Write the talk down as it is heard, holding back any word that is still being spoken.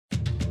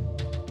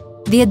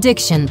The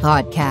Addiction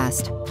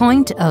Podcast,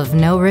 Point of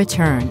No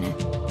Return.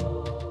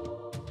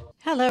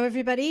 Hello,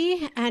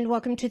 everybody, and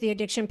welcome to the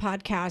Addiction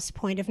Podcast,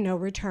 Point of No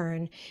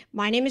Return.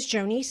 My name is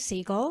Joni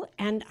Siegel,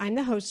 and I'm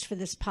the host for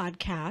this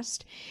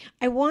podcast.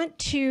 I want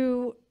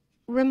to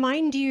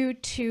remind you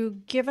to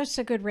give us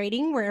a good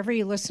rating wherever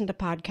you listen to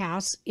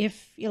podcasts,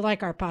 if you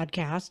like our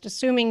podcast,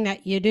 assuming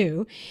that you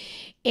do.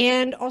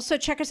 And also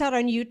check us out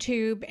on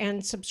YouTube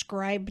and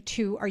subscribe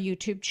to our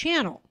YouTube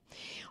channel.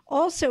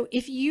 Also,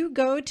 if you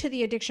go to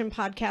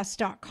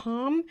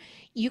theaddictionpodcast.com,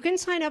 you can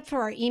sign up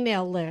for our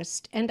email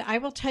list, and I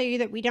will tell you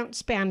that we don't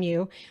spam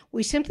you.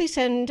 We simply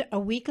send a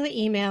weekly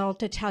email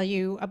to tell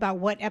you about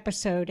what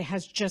episode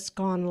has just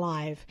gone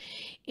live,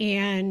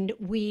 and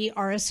we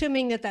are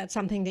assuming that that's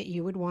something that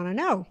you would want to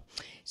know.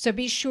 So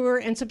be sure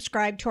and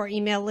subscribe to our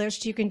email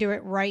list. You can do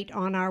it right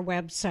on our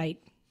website.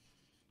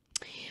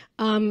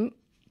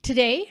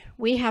 Today,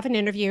 we have an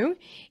interview,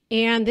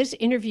 and this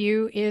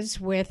interview is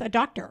with a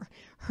doctor.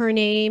 Her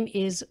name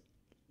is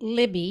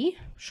Libby,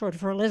 short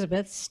for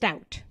Elizabeth,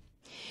 Stuyt.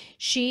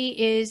 She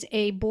is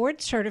a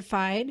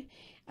board-certified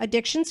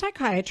addiction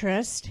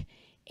psychiatrist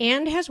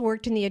and has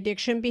worked in the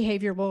addiction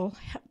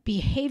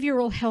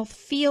behavioral health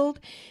field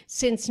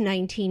since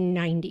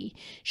 1990.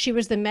 She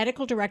was the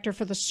medical director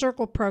for the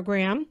Circle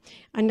program,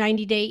 a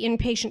 90-day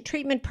inpatient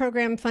treatment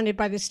program funded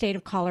by the state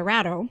of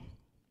Colorado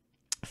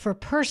for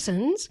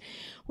persons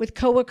with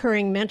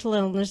co-occurring mental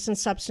illness and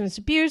substance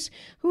abuse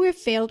who have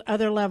failed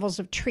other levels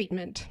of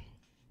treatment.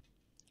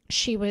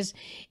 She was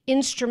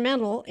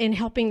instrumental in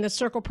helping the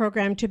Circle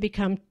program to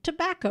become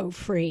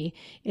tobacco-free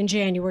in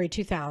January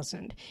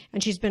 2000.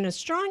 And she's been a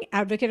strong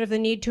advocate of the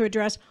need to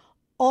address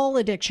all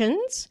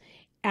addictions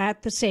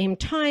at the same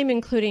time,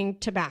 including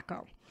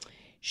tobacco.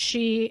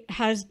 She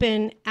has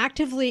been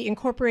actively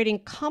incorporating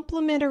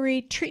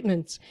complementary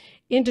treatments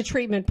into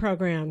treatment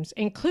programs,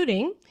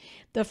 including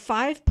the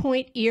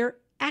 5-point ear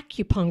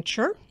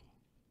acupuncture,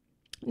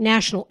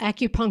 National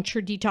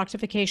Acupuncture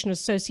Detoxification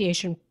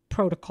Association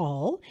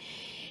protocol,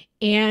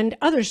 and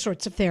other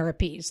sorts of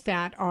therapies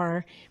that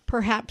are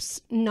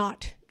perhaps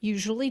not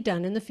usually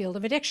done in the field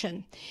of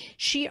addiction.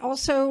 She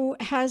also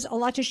has a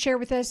lot to share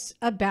with us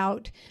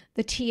about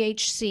the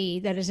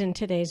THC that is in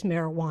today's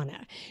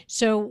marijuana.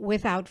 So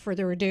without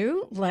further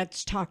ado,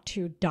 let's talk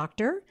to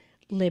Dr.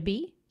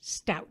 Libby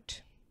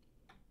Stuyt.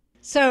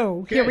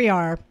 So here we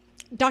are.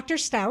 Dr.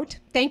 Stuyt,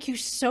 thank you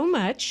so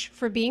much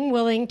for being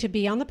willing to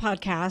be on the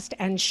podcast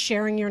and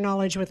sharing your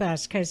knowledge with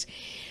us, because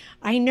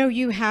I know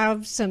you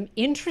have some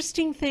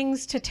interesting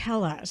things to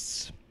tell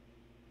us.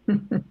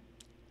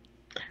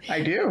 I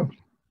do.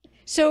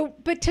 So,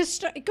 but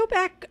to go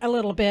back a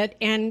little bit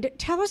and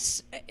tell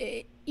us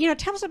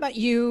about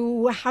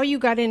you, how you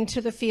got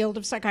into the field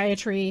of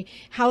psychiatry,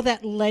 how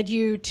that led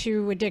you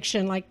to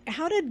addiction. Like,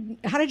 how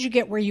did you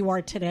get where you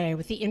are today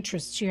with the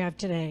interests you have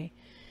today?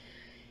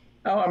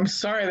 Oh, I'm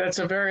sorry. That's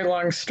a very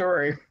long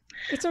story.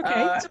 It's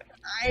okay.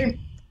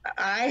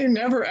 I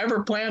never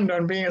ever planned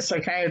on being a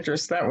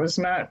psychiatrist. That was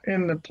not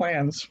in the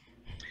plans.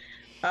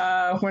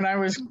 When I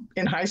was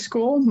in high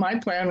school, my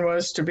plan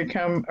was to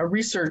become a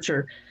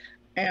researcher,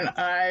 and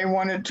I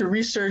wanted to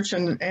research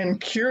and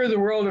cure the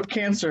world of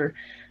cancer.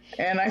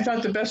 And I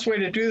thought the best way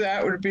to do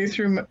that would be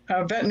through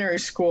a veterinary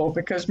school,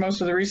 because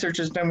most of the research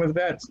is done with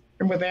vets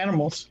and with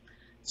animals.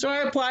 So I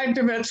applied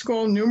to vet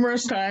school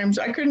numerous times.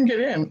 I couldn't get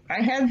in.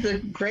 I had the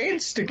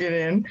grades to get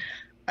in.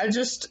 Every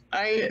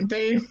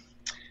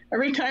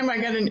time I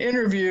got an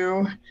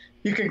interview,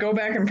 you could go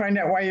back and find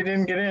out why you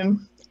didn't get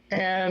in.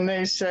 And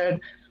they said,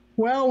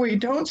 well, we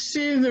don't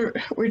see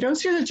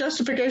the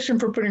justification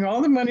for putting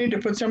all the money to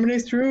put somebody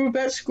through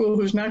vet school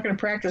who's not going to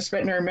practice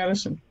veterinary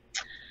medicine.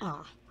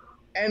 Ah.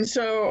 And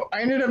so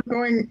I ended up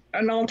going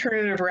an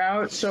alternative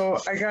route. So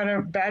I got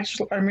a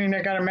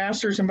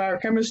master's in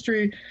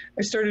biochemistry.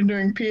 I started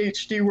doing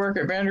PhD work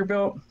at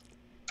Vanderbilt.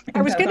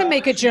 I was going to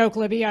make a joke,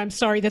 Libby. I'm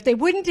sorry that they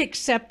wouldn't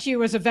accept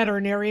you as a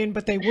veterinarian,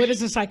 but they would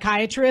as a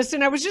psychiatrist.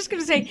 And I was just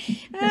going to say,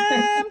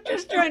 I'm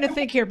just trying to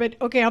think here, but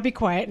okay, I'll be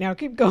quiet now.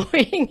 Keep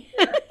going.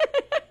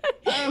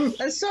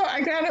 So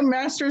I got a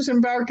master's in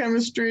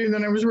biochemistry, and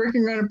then I was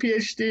working on a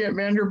PhD at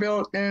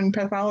Vanderbilt in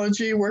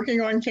pathology,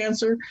 working on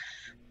cancer.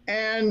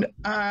 And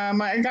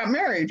I got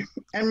married,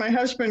 and my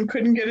husband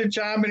couldn't get a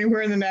job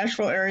anywhere in the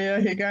Nashville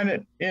area. He got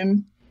it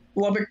in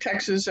Lubbock,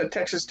 Texas at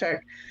Texas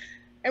Tech.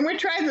 And we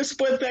tried the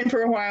split thing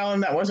for a while,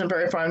 and that wasn't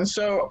very fun.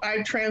 So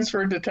I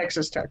transferred to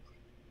Texas Tech.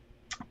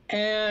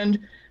 And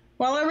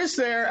while I was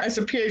there as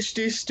a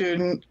PhD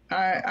student,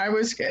 I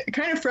was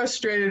kind of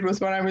frustrated with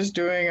what I was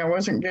doing. I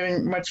wasn't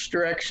getting much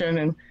direction.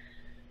 And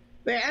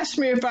they asked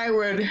me if I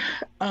would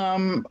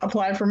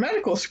apply for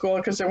medical school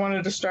because I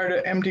wanted to start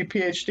an MD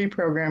PhD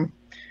program.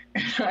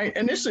 And I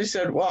initially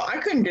said, well, I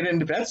couldn't get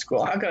into vet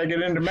school. How could I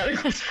get into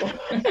medical school?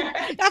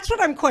 That's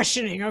what I'm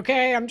questioning,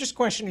 okay? I'm just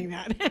questioning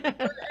that.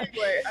 But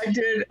anyway, I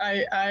did.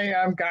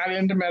 I got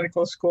into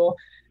medical school.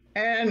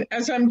 And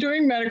as I'm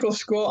doing medical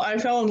school, I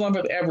fell in love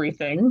with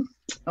everything.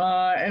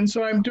 And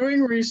so I'm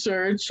doing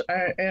research.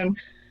 And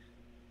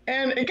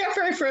And it got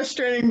very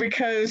frustrating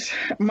because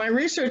my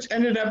research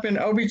ended up in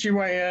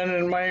OBGYN,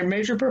 and my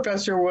major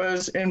professor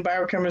was in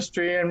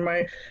biochemistry, and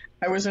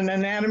I was an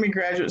anatomy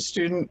graduate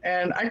student,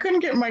 and I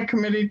couldn't get my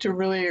committee to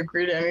really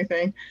agree to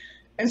anything.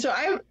 And so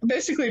I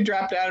basically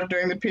dropped out of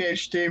doing the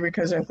PhD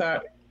because I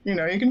thought, you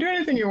can do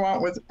anything you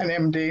want with an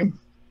MD.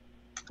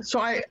 So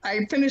I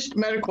finished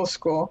medical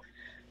school,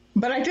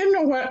 but I didn't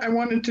know what I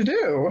wanted to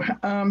do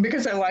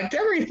because I liked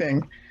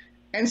everything.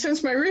 And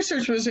since my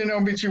research was in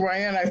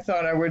OBGYN, I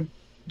thought I would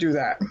do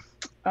that.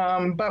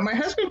 But my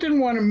husband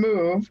didn't want to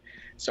move,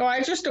 so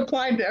I just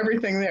applied to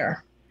everything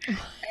there.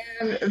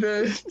 And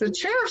the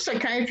chair of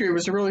psychiatry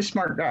was a really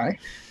smart guy.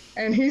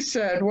 And he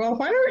said, well,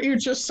 why don't you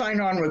just sign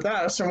on with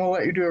us and we'll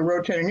let you do a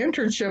rotating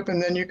internship,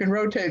 and then you can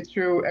rotate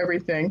through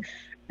everything.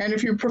 And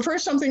if you prefer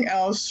something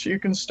else, you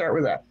can start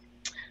with that.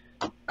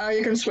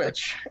 You can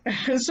switch.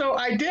 And so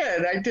I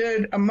did. I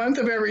did a month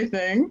of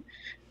everything.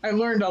 I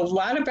learned a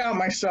lot about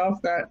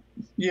myself that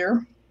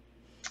year.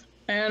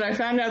 And I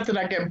found out that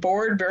I get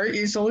bored very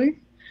easily.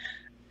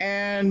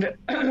 And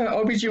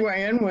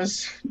OBGYN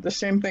was the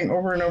same thing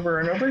over and over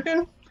and over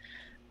again.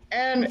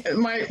 And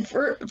my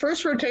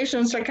first rotation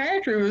in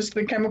psychiatry was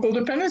the chemical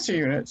dependency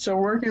unit, so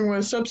working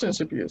with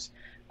substance abuse.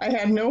 I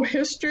had no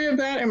history of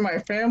that in my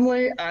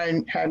family.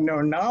 I had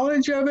no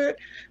knowledge of it,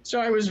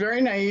 so I was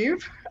very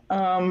naive,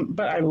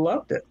 but I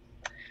loved it.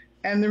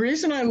 And the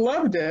reason I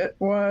loved it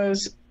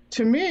was,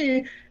 to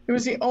me, it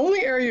was the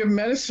only area of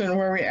medicine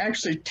where we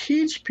actually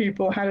teach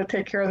people how to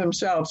take care of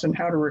themselves and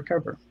how to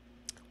recover.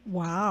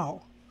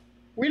 Wow.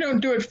 We don't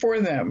do it for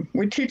them.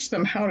 We teach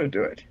them how to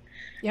do it.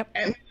 Yep.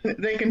 And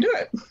they can do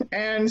it.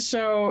 And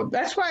so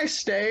that's why I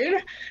stayed.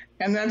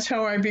 And that's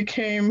how I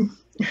became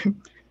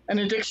an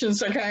addiction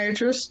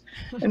psychiatrist.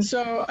 And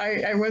so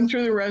I went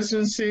through the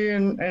residency,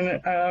 and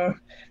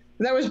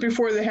that was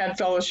before they had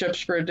fellowships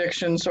for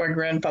addiction. So I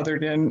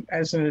grandfathered in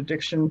as an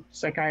addiction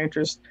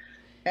psychiatrist.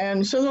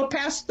 And so the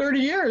past 30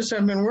 years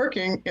I've been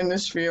working in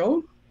this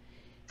field.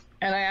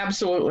 And I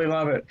absolutely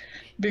love it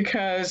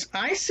because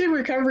I see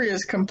recovery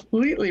as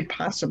completely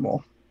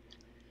possible.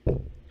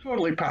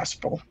 Totally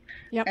possible.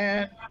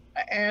 Yep.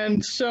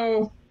 And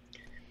so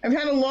I've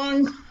had a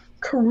long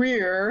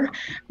career,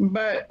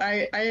 but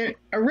I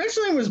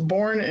originally was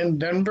born in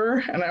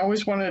Denver, and I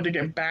always wanted to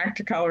get back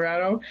to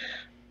Colorado.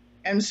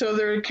 And so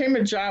there came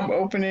a job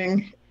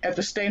opening at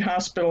the state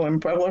hospital in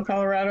Pueblo,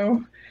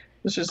 Colorado.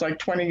 This was like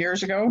 20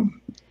 years ago.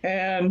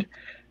 And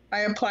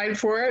I applied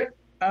for it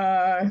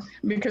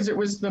because it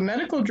was the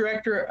medical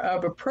director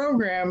of a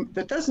program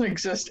that doesn't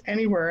exist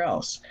anywhere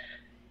else.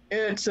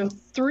 It's a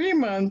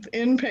 3-month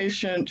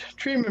inpatient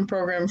treatment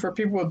program for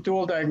people with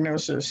dual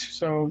diagnosis,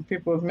 so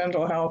people with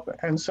mental health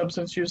and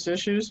substance use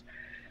issues.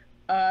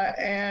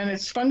 And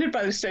it's funded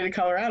by the state of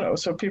Colorado,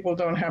 so people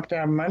don't have to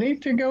have money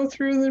to go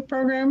through the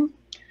program.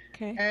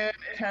 Okay. And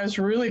it has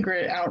really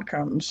great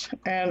outcomes.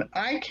 And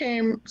I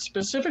came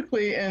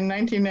specifically in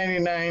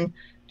 1999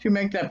 to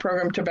make that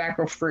program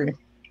tobacco-free,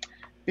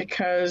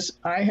 because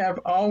I have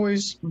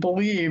always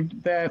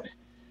believed that,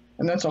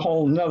 and that's a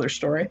whole nother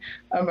story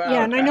about.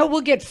 Yeah, and I know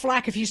we'll get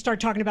flack if you start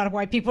talking about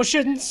why people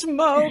shouldn't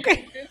smoke,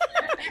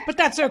 but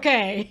that's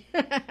okay.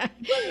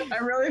 I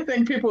really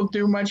think people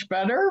do much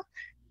better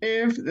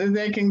if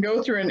they can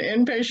go through an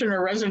inpatient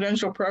or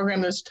residential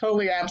program that's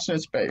totally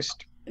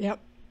abstinence-based. Yep.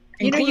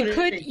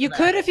 You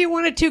could if you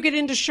wanted to get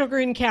into sugar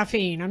and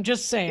caffeine. I'm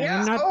just saying.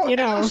 Yeah,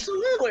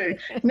 absolutely.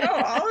 No,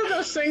 all of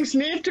those things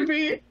need to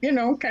be,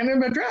 kind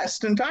of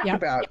addressed and talked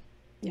about.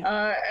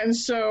 Yep. And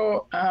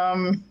so,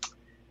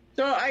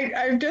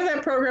 I did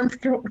that program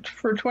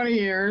for 20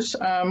 years.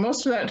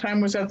 Most of that time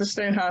was at the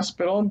state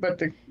hospital, but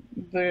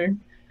the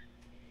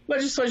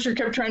legislature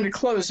kept trying to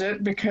close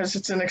it because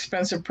it's an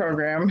expensive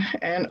program.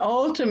 And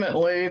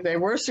ultimately, they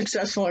were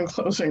successful in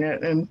closing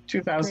it in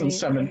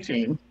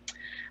 2017. Great.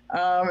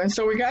 And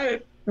so we got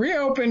it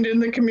reopened in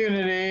the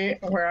community,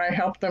 where I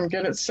helped them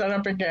get it set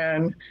up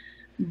again.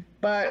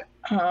 But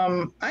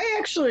I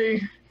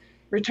actually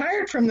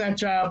retired from that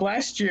job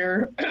last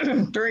year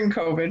during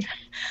COVID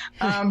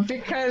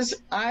because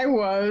I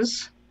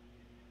was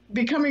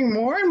becoming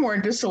more and more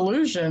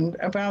disillusioned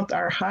about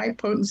our high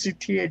potency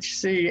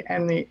THC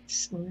and the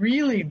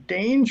really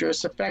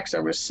dangerous effects I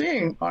was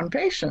seeing on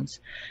patients.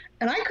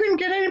 And I couldn't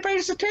get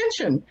anybody's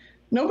attention.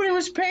 Nobody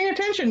was paying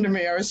attention to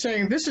me. I was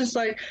saying, this is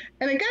like,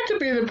 and it got to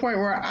be the point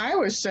where I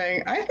was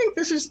saying, I think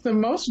this is the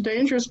most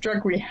dangerous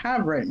drug we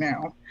have right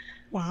now.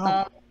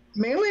 Wow.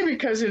 Mainly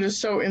because it is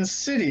so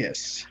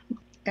insidious.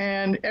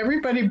 And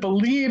everybody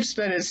believes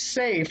that it's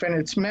safe and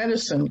it's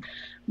medicine.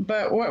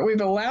 But what we've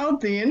allowed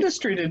the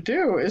industry to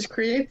do is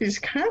create these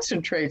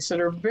concentrates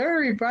that are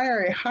very,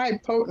 very high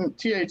potent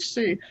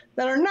THC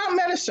that are not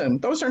medicine.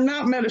 Those are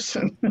not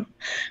medicine.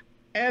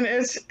 And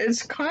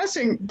it's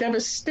causing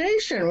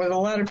devastation with a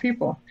lot of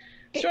people.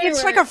 So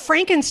it's like a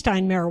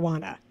Frankenstein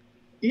marijuana.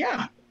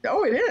 Yeah.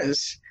 Oh, it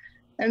is.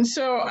 And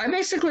so I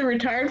basically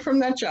retired from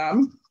that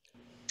job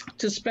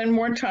to spend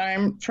more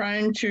time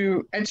trying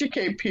to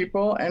educate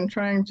people and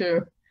trying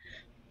to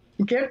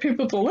get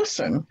people to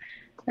listen.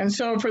 And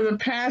so for the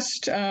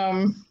past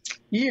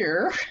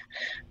year,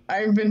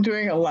 I've been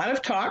doing a lot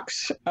of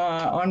talks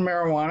on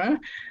marijuana,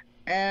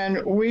 and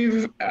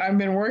I've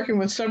been working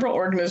with several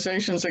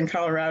organizations in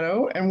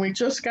Colorado, and we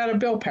just got a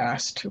bill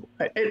passed.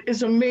 It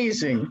is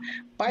amazing,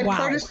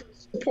 bipartisan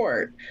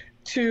support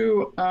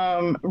to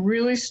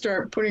really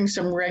start putting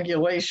some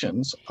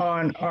regulations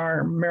on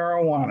our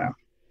marijuana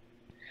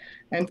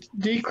and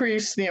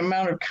decrease the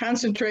amount of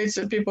concentrates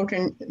that people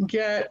can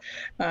get,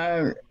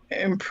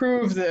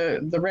 improve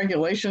the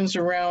regulations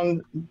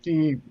around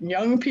the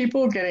young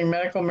people getting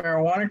medical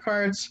marijuana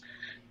cards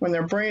when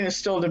their brain is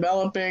still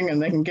developing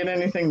and they can get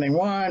anything they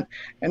want,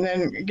 and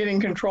then getting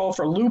control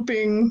for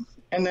looping,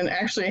 and then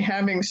actually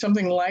having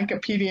something like a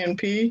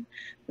PDNP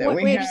that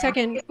Wait a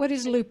second. What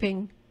is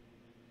looping?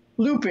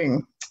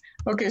 Looping.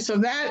 Okay, so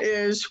that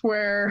is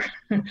where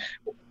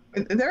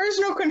there is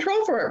no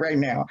control for it right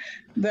now.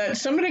 That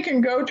somebody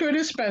can go to a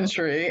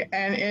dispensary,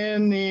 and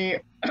in the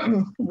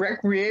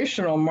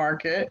recreational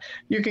market,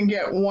 you can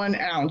get 1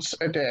 ounce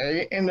a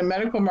day. In the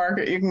medical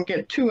market, you can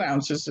get 2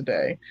 ounces a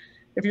day.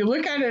 If you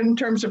look at it in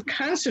terms of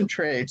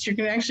concentrates, you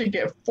can actually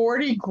get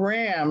 40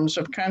 grams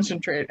of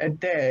concentrate a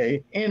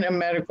day in a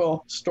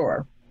medical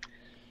store.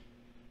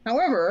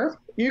 However,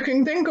 you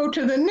can then go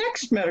to the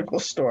next medical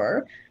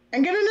store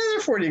and get another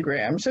 40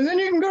 grams, and then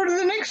you can go to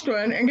the next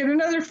one and get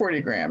another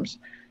 40 grams.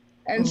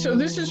 And so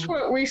this is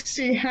what we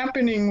see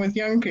happening with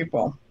young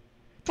people.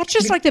 That's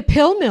just like the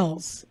pill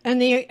mills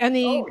and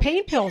the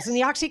pain pills and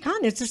the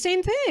OxyContin. It's the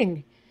same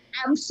thing.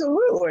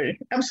 Absolutely,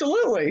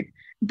 absolutely.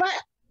 But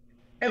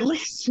at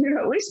least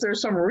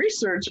there's some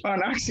research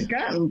on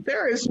OxyContin.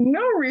 There is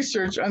no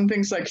research on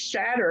things like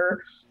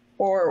shatter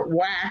or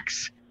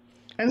wax.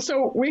 And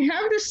so we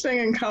have this thing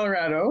in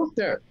Colorado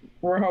that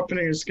we're hoping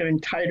is getting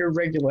tighter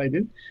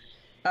regulated,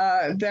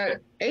 that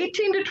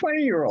 18 to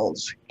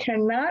 20-year-olds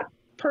cannot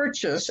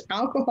purchase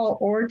alcohol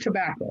or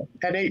tobacco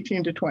at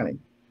 18 to 20.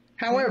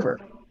 However,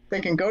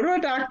 they can go to a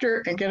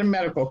doctor and get a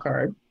medical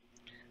card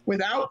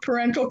without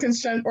parental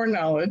consent or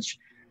knowledge,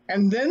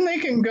 and then they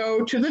can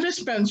go to the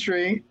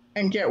dispensary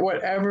and get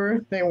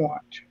whatever they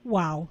want.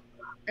 Wow.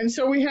 And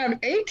so we have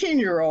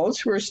 18-year-olds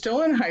who are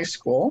still in high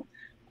school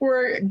who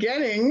are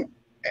getting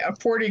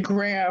 40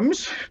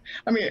 grams.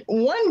 I mean,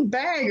 1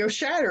 bag of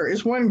shatter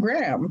is 1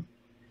 gram.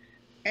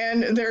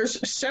 And there's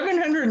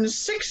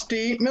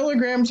 760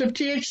 milligrams of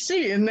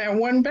THC in that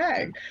 1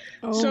 bag.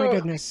 Oh, my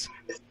goodness.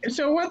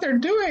 So what they're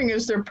doing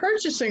is they're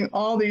purchasing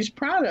all these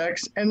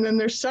products and then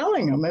they're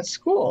selling them at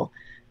school.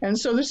 And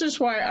so this is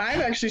why I've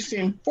actually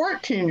seen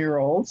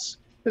 14-year-olds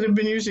that have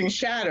been using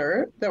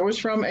shatter that was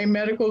from a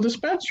medical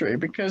dispensary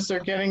because they're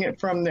getting it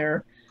from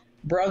their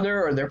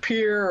brother or their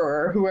peer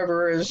or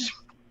whoever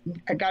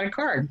got a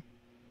card.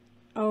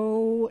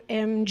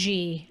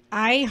 OMG.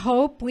 I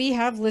hope we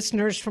have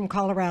listeners from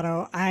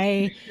Colorado.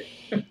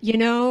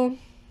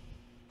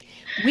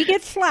 We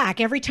get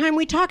flack every time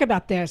we talk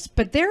about this,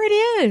 but there it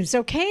is,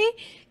 okay?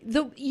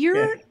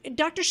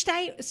 Dr.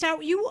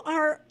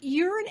 Stuyt,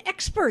 you're an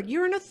expert.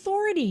 You're an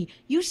authority.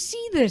 You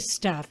see this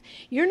stuff.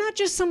 You're not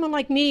just someone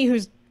like me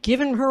who's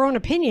given her own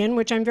opinion,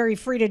 which I'm very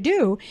free to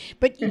do,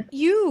 but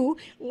you,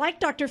 like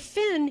Dr.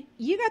 Finn,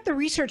 you got the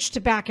research to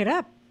back it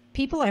up.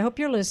 People, I hope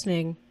you're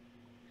listening.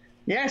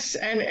 Yes,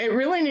 and it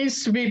really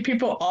needs to be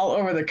people all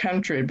over the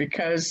country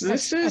because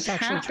this is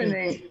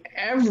happening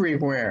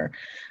everywhere.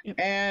 Yep.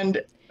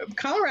 And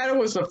Colorado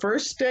was the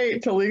first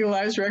state to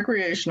legalize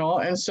recreational,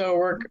 and so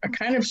we're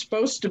kind of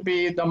supposed to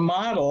be the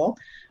model,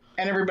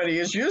 and everybody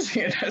is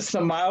using it as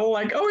the model,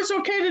 like, oh, it's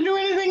okay to do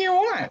anything you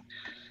want.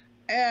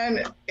 And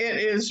it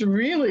is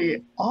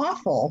really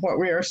awful what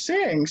we are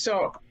seeing.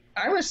 So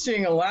I was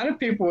seeing a lot of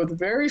people with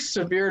very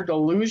severe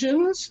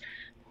delusions.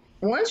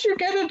 Once you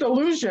get a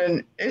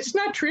delusion, it's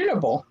not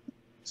treatable.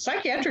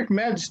 Psychiatric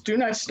meds do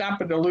not stop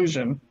a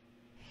delusion.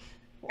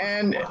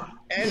 And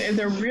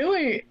they're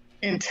really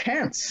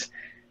intense.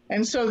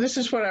 And so this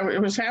is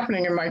what was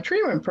happening in my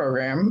treatment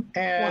program.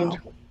 And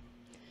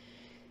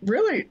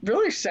really,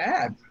 really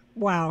sad.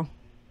 Wow.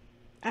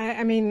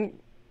 I mean,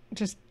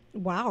 just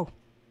wow.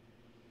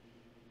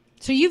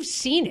 So you've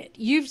seen it.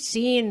 You've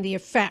seen the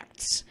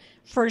effects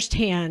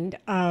firsthand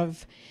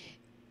of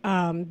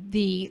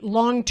the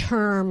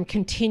long-term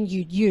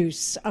continued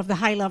use of the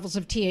high levels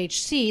of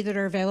THC that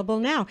are available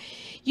now.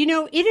 You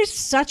know, it is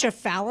such a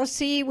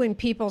fallacy when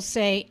people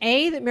say,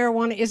 A, that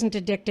marijuana isn't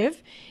addictive,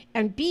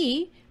 and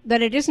B,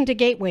 that it isn't a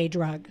gateway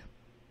drug.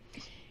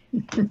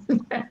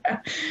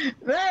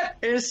 That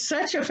is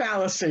such a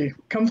fallacy,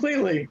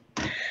 completely.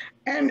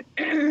 And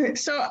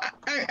so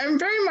I'm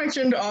very much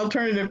into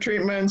alternative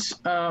treatments,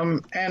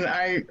 and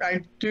I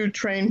do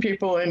train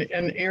people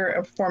in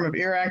a form of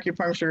ear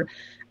acupuncture.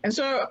 And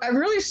so I've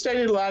really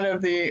studied a lot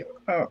of the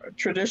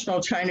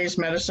traditional Chinese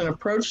medicine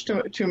approach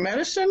to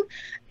medicine.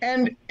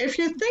 And if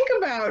you think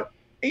about,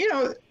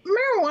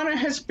 marijuana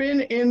has been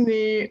in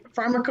the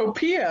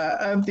pharmacopoeia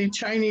of the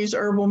Chinese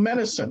herbal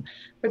medicine,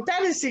 but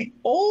that is the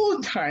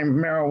old time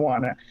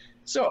marijuana.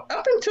 So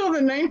up until the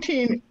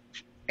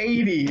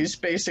 1980s,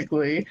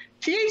 basically,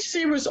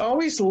 THC was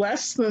always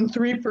less than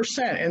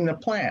 3% in the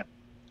plant.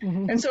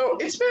 And so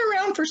it's been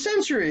around for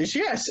centuries,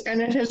 yes,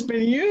 and it has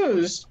been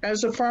used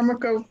as a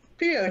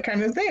pharmacopoeia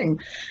kind of thing.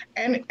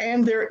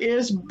 And there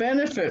is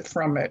benefit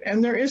from it.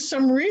 And there is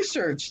some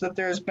research that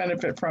there is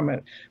benefit from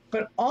it.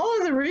 But all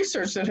of the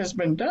research that has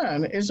been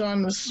done is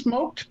on the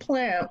smoked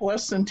plant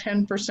less than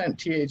 10%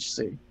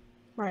 THC.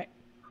 Right.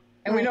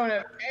 And we don't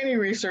have any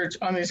research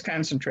on these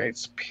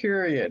concentrates,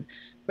 period.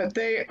 But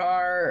they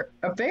are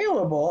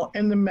available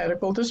in the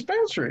medical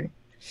dispensary.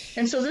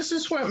 And so this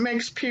is what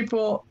makes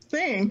people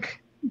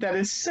think that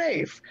it's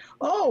safe.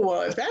 Oh,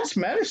 well, if that's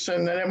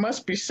medicine, then it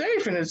must be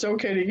safe and it's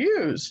okay to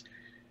use.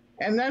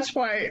 And that's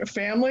why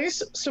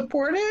families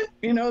support it.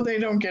 You know, they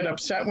don't get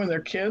upset when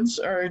their kids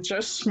are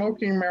just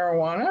smoking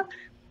marijuana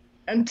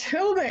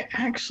until they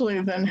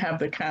actually then have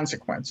the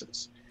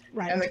consequences.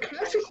 Right. And the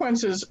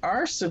consequences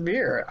are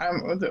severe.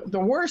 The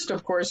worst,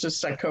 of course, is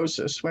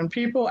psychosis. When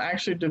people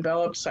actually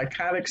develop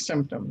psychotic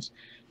symptoms,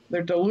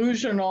 they're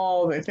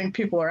delusional. They think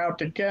people are out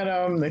to get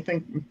them. They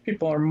think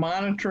people are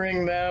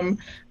monitoring them,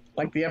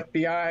 like the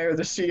FBI or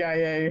the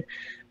CIA.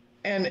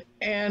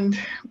 And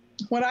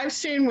what I've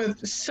seen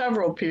with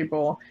several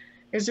people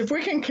is if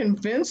we can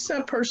convince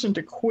that person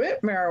to quit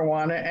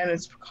marijuana and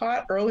it's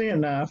caught early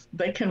enough,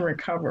 they can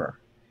recover.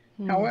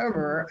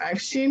 However,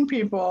 I've seen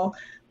people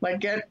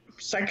like get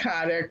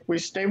psychotic, we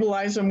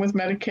stabilize them with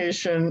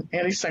medication,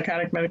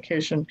 antipsychotic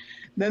medication,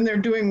 then they're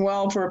doing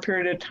well for a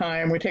period of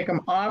time. We take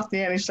them off the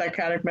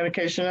antipsychotic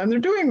medication and they're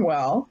doing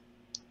well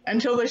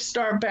until they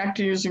start back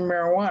to using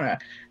marijuana.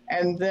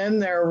 And then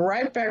they're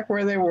right back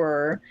where they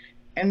were.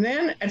 And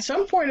then at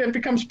some point it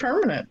becomes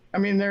permanent. I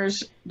mean,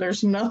 there's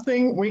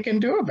nothing we can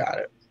do about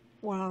it.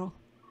 Wow.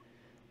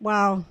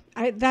 Wow.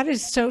 That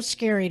is so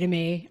scary to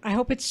me. I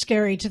hope it's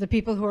scary to the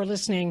people who are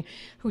listening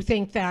who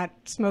think that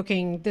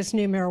smoking this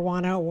new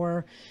marijuana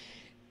or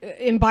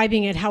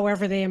imbibing it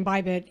however they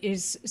imbibe it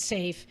is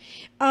safe.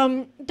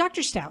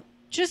 Dr. Stuyt,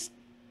 just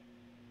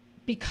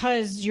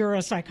because you're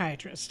a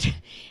psychiatrist,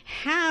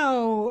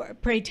 how,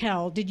 pray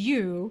tell, did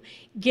you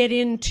get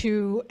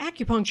into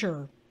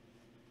acupuncture?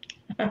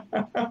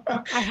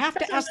 I have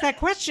to ask that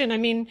question. I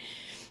mean,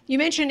 you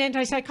mentioned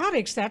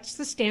antipsychotics. That's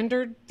the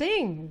standard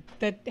thing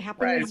that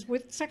happens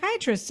with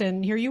psychiatrists,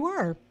 and here you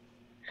are.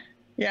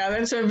 Yeah,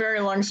 that's a very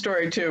long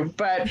story too.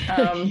 But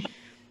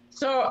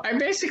so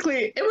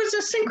it was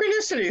a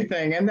synchronicity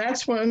thing. And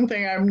that's one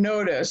thing I've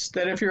noticed,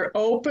 that if you're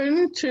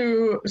open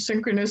to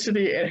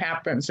synchronicity, it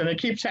happens, and it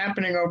keeps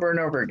happening over and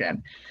over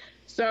again.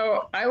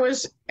 So I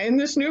was in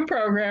this new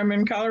program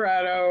in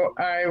Colorado.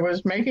 I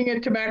was making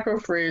it tobacco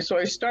free. So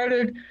I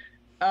started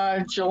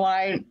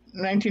July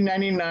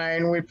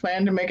 1999. We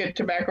planned to make it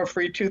tobacco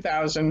free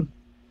 2000,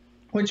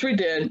 which we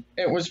did.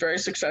 It was very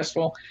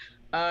successful.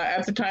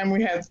 At the time,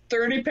 we had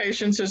 30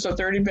 patients as a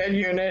 30-bed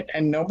unit,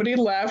 and nobody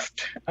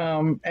left,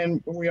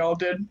 and we all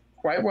did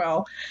quite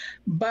well.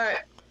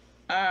 But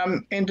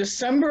in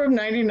December of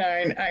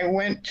 99, I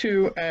went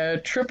to a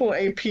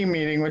AAAP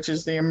meeting, which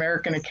is the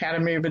American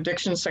Academy of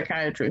Addiction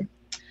Psychiatry.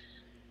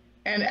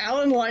 And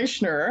Alan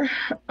Leichner,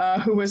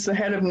 who was the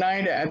head of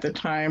NIDA at the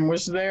time,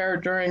 was there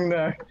during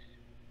the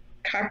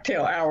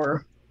cocktail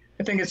hour.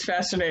 I think it's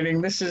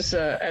fascinating. This is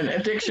an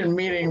addiction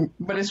meeting,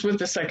 but it's with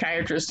the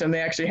psychiatrist, and they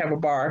actually have a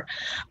bar.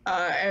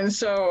 And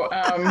so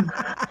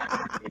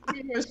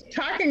he was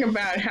talking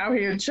about how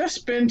he had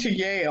just been to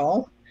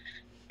Yale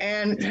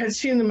and had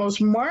seen the most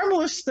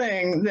marvelous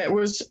thing that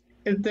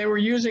they were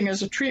using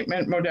as a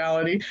treatment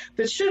modality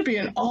that should be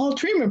in all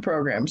treatment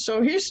programs.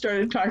 So he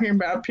started talking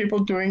about people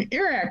doing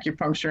ear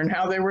acupuncture and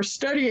how they were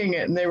studying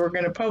it and they were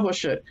going to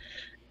publish it.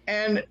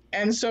 And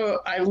so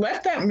I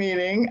left that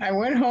meeting, I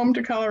went home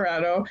to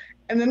Colorado,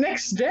 and the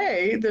next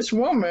day, this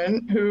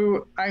woman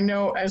who I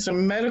know as a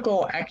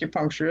medical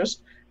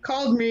acupuncturist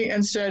called me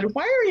and said,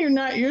 "Why are you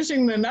not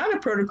using the NADA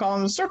protocol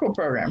in the Circle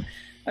program?"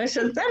 And I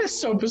said, "That is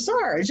so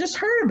bizarre. I just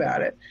heard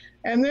about it."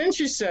 And then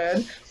she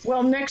said,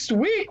 "Well, next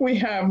week we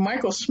have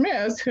Michael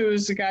Smith,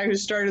 who's the guy who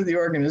started the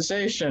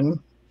organization,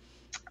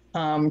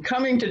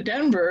 coming to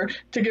Denver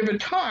to give a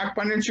talk.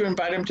 Why don't you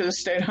invite him to the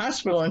state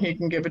hospital and he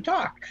can give a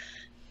talk?"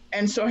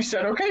 And so I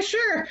said, "Okay,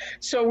 sure."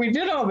 So we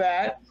did all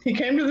that. He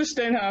came to the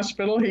state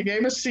hospital. He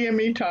gave a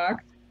CME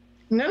talk.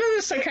 None of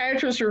the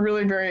psychiatrists were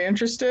really very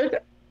interested,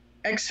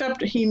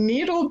 except he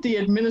needled the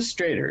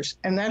administrators,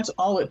 and that's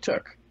all it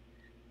took.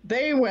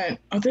 They went,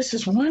 "Oh, this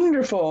is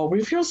wonderful.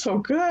 We feel so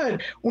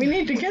good. We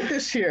need to get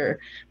this here."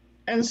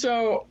 And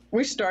so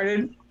we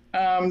started.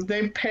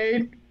 They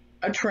paid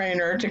a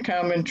trainer to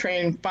come and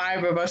train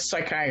 5 of us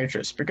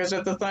psychiatrists, because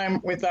at the time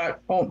we thought,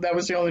 oh, that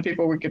was the only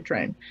people we could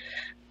train.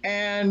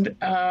 And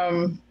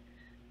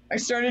I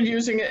started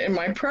using it in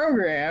my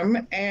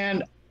program,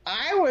 and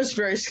I was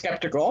very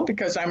skeptical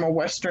because I'm a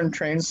Western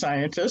trained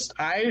scientist.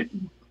 I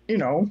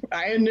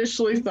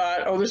initially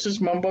thought, oh, this is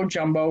mumbo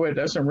jumbo. It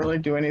doesn't really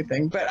do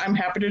anything, but I'm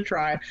happy to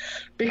try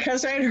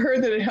because I had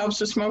heard that it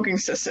helps with smoking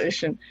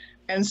cessation.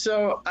 And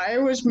so I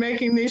was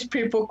making these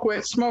people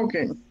quit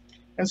smoking.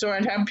 And so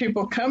I'd have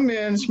people come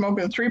in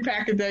smoking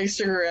 3-pack-a-day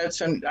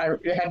cigarettes, and I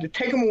had to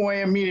take them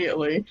away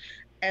immediately.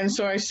 And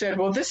so I said,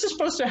 well, this is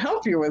supposed to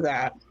help you with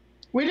that.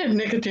 We did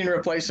nicotine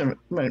replacement,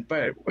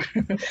 but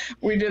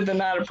we did the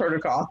NADA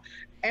protocol.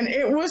 And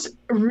it was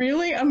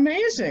really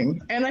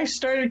amazing. And I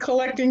started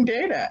collecting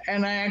data,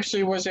 and I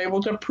actually was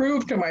able to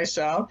prove to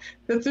myself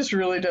that this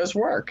really does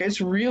work.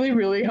 It's really,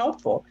 really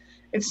helpful.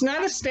 It's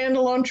not a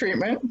standalone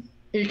treatment.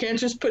 You can't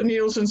just put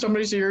needles in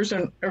somebody's ears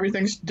and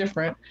everything's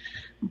different.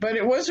 But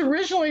it was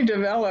originally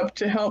developed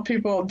to help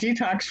people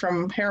detox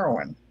from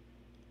heroin.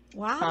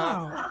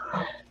 Wow.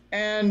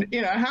 And,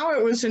 how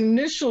it was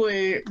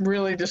initially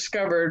really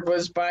discovered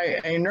was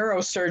by a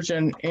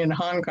neurosurgeon in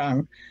Hong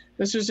Kong.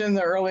 This was in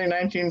the early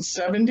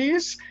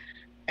 1970s.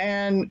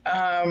 And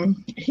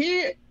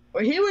he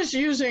was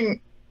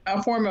using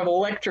a form of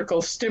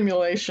electrical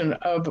stimulation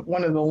of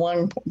one of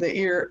the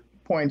ear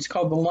points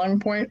called the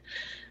lung point.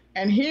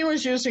 And he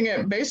was using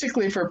it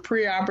basically for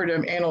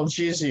preoperative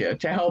analgesia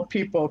to help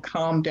people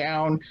calm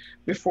down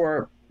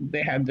before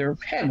they had their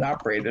head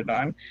operated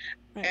on.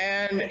 Right.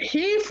 And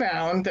he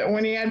found that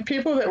when he had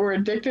people that were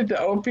addicted to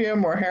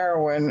opium or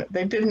heroin,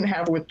 they didn't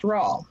have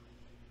withdrawal.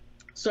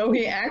 So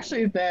he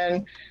actually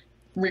then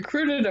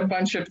recruited a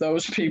bunch of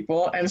those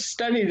people and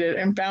studied it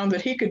and found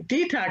that he could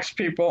detox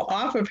people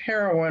off of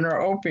heroin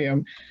or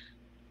opium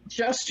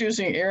just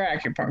using ear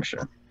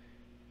acupuncture.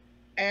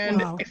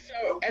 And wow.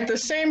 So at the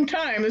same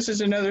time, this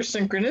is another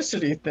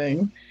synchronicity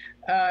thing,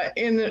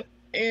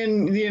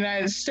 in the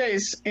United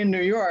States, in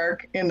New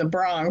York, in the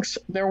Bronx,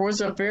 there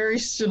was a very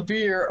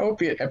severe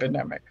opiate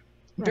epidemic,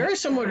 very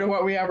similar to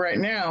what we have right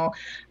now,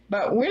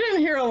 but we didn't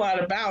hear a lot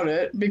about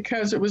it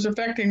because it was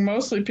affecting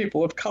mostly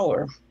people of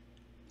color.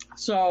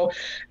 So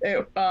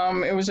it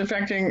was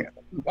affecting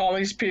all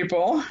these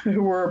people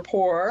who were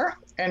poor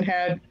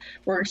and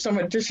were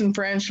somewhat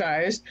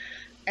disenfranchised.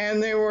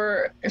 And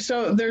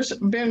so there's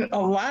been a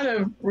lot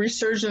of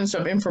resurgence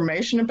of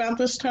information about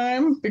this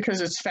time because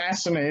it's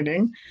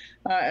fascinating.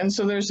 And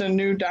so there's a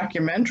new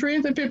documentary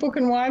that people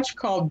can watch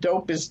called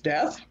Dope is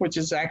Death, which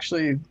is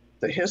actually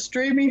the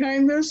history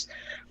behind this,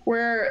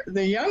 where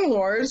the young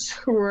lords,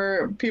 who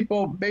were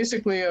people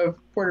basically of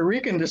Puerto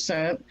Rican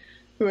descent,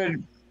 who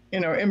had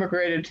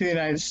immigrated to the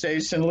United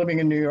States and living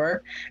in New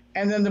York,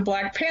 and then the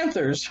Black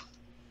Panthers,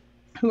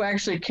 who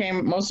actually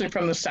came mostly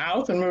from the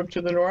South and moved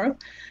to the North.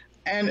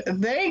 And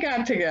they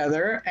got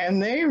together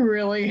and they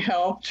really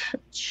helped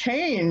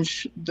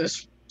change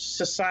this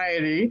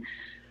society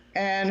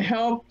and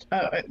helped.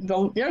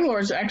 The Young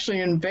Lords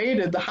actually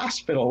invaded the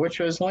hospital, which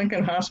was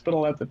Lincoln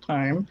Hospital at the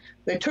time.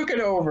 They took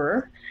it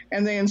over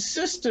and they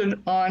insisted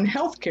on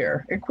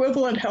healthcare,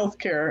 equivalent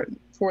healthcare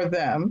for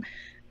them.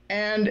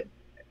 And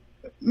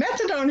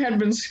methadone had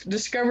been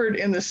discovered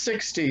in the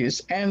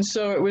 60s. And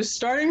so it was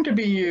starting to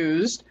be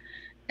used.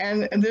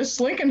 And this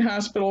Lincoln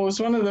Hospital was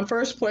one of the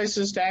first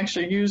places to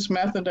actually use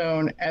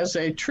methadone as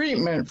a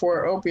treatment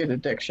for opiate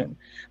addiction.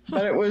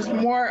 But it was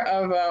more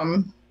of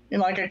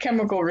like a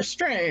chemical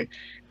restraint,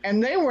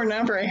 and they were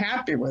not very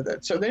happy with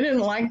it. So they didn't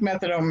like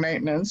methadone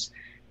maintenance.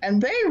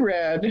 And they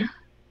read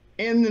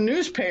in the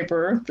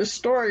newspaper the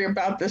story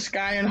about this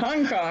guy in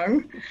Hong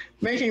Kong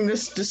making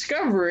this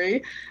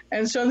discovery.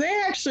 And so they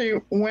actually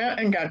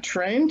went and got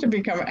trained to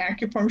become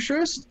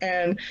acupuncturists.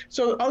 And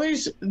so all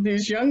these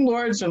young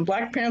lords and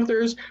Black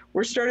Panthers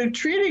started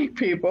treating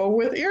people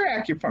with ear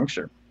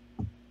acupuncture.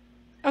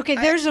 Okay,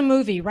 there's a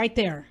movie right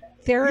there.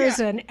 There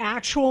is an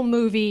actual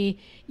movie,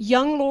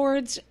 Young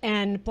Lords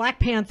and Black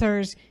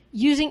Panthers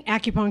using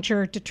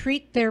acupuncture to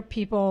treat their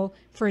people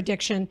for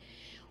addiction.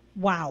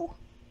 Wow.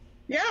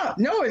 Yeah,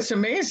 no, it's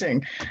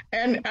amazing.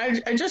 And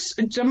I just,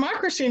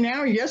 Democracy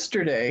Now!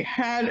 Yesterday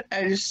had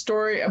a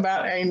story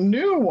about a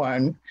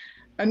new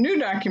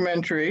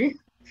documentary,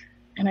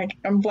 and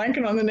I'm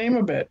blanking on the name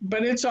of it,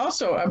 but it's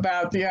also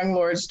about the Young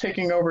Lords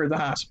taking over the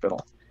hospital.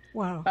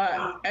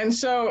 Wow. And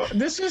so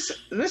this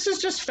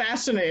is just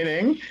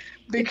fascinating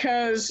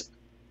because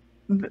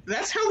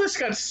that's how this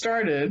got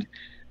started,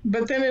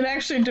 but then it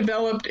actually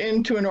developed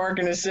into an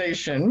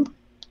organization.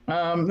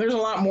 There's a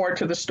lot more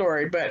to the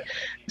story, but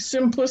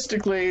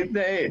simplistically,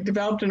 they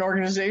developed an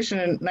organization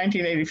in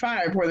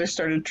 1985 where they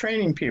started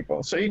training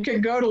people. So you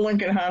could go to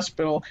Lincoln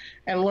Hospital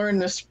and learn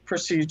this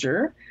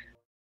procedure.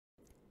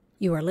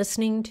 You are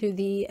listening to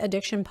the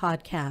Addiction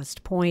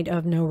Podcast, Point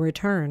of No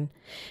Return.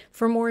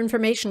 For more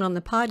information on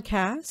the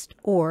podcast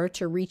or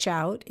to reach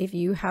out if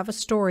you have a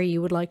story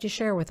you would like to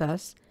share with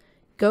us,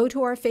 go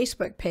to our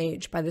Facebook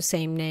page by the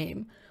same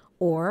name,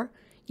 or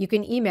you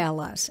can email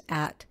us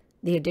at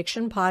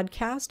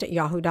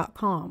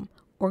theaddictionpodcast@yahoo.com,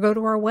 or go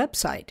to our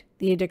website,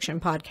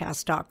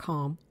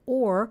 theaddictionpodcast.com,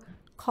 or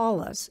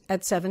call us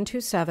at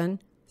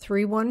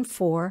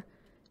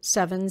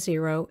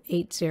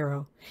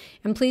 727-314-7080.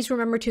 And please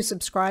remember to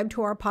subscribe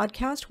to our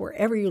podcast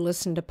wherever you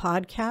listen to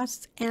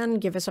podcasts and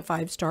give us a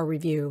 5-star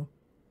review.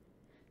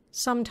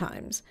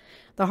 Sometimes,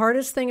 the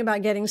hardest thing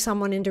about getting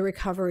someone into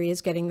recovery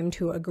is getting them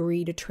to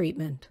agree to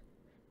treatment.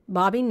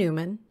 Bobby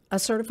Newman, a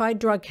certified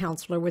drug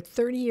counselor with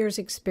 30 years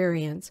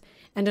experience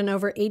and an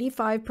over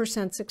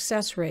 85%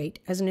 success rate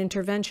as an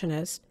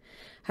interventionist,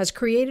 has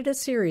created a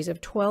series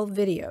of 12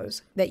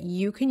 videos that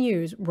you can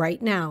use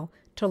right now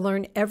to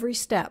learn every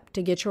step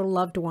to get your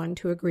loved one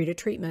to agree to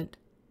treatment.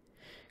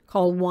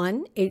 Call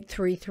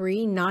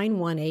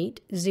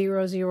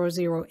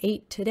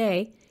 1-833-918-0008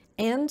 today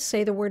and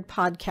say the word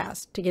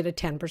podcast to get a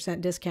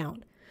 10%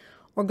 discount.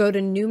 Or go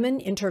to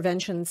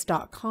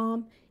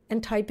newmaninterventions.com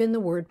and type in the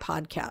word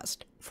podcast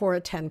for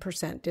a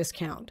 10%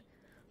 discount.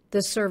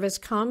 This service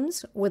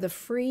comes with a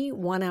free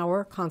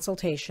 1-hour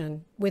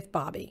consultation with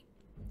Bobby.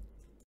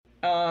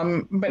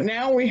 But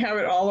now we have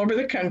it all over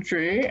the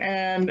country,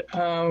 and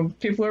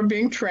people are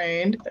being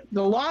trained.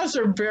 The laws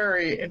are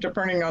vary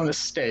depending on the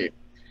state.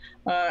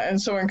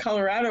 And so in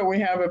Colorado, we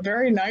have a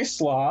very nice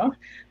law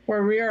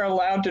where we are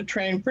allowed to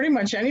train pretty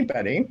much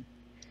anybody.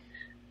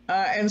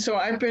 And so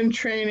I've been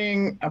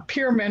training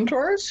peer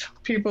mentors,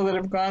 people that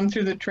have gone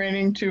through the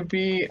training to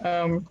be,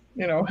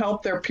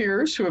 help their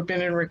peers who have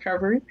been in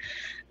recovery.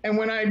 And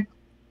when I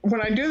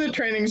do the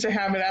trainings, I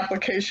have an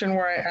application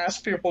where I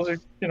ask people to,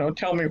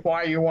 tell me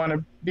why you want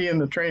to be in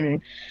the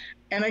training.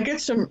 And I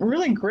get some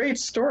really great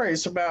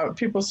stories about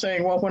people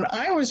saying, well, when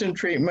I was in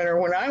treatment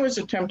or when I was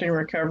attempting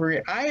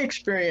recovery, I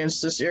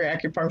experienced this ear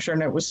acupuncture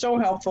and it was so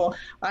helpful.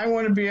 I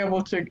want to be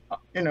able to,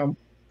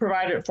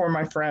 provide it for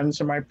my friends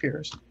and my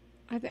peers.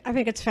 I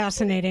think it's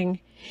fascinating.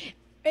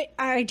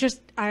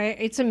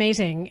 It's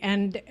amazing.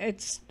 And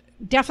it's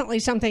definitely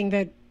something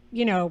that,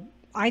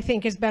 I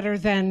think is better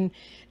than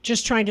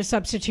just trying to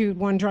substitute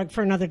one drug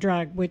for another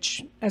drug,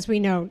 which, as we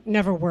know,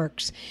 never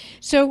works.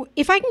 So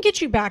if I can get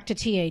you back to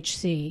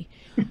THC,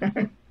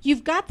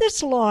 you've got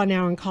this law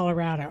now in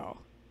Colorado.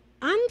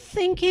 I'm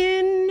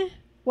thinking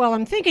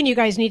you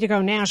guys need to go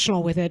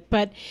national with it,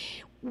 but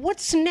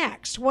what's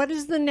next? What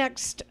is the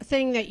next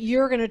thing that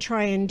you're going to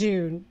try and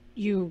do,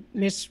 you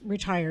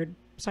retired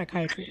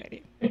psychiatry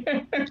lady?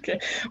 Okay.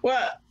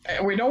 Well,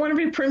 we don't want to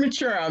be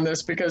premature on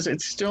this because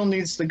it still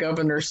needs the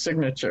governor's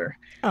signature.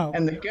 Oh.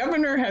 And the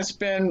governor has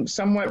been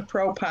somewhat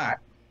pro-pot.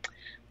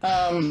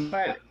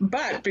 But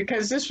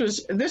because this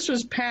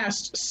was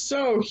passed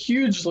so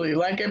hugely,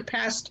 like it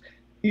passed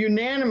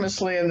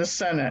unanimously in the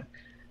Senate,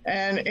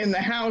 and in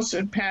the House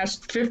it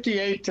passed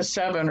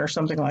 58-7 or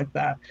something like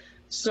that.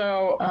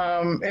 So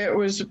it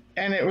was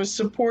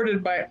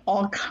supported by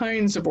all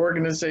kinds of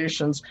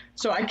organizations.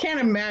 So I can't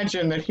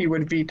imagine that he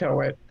would veto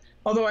it,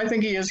 although I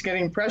think he is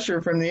getting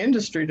pressure from the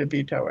industry to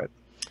veto it.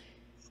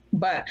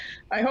 But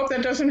I hope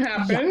that doesn't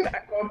happen.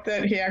 I hope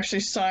that he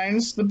actually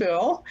signs the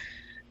bill.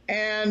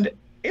 And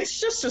it's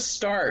just a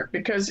start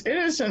because it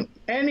isn't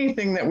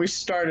anything that we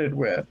started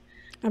with.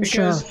 I'm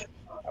sure.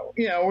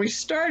 We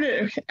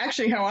started,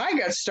 actually how I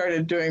got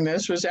started doing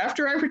this was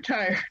after I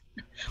retired.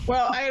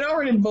 Well, I had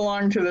already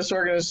belonged to this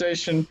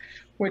organization,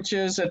 which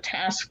is a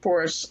task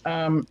force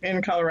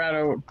in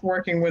Colorado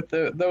working with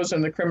those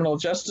in the criminal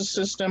justice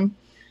system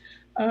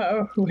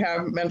who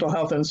have mental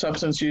health and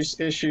substance use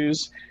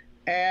issues.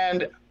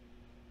 And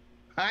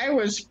I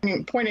was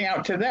pointing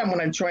out to them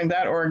when I joined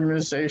that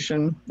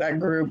organization, that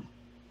group,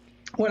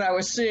 what I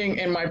was seeing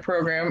in my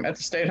program at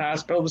the state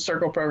hospital, the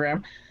Circle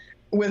program,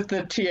 with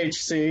the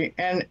THC.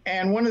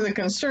 And one of the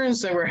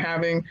concerns they were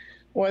having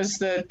was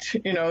that,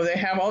 they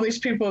have all these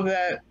people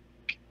that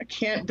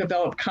can't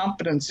develop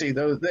competency,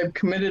 though they've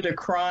committed a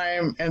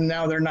crime and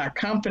now they're not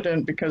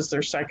competent because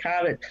they're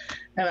psychotic.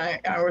 And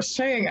I was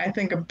saying, I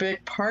think a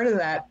big part of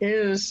that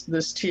is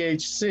this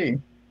THC.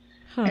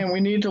 And we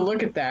need to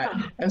look at that.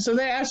 And so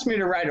they asked me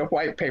to write a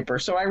white paper.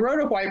 So I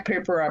wrote a white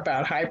paper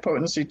about high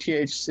potency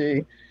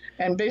THC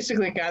and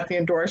basically got the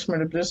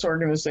endorsement of this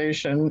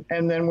organization.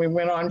 And then we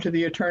went on to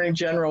the Attorney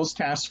General's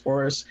task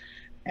force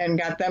and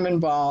got them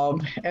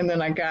involved. And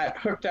then I got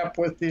hooked up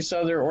with these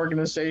other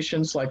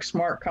organizations like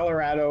Smart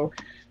Colorado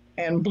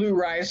and Blue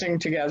Rising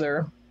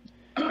together.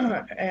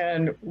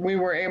 And we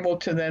were able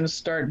to then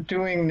start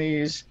doing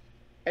these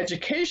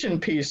education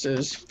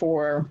pieces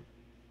for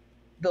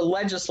the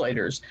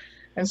legislators.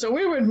 And so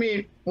we would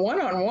meet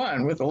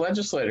one-on-one with the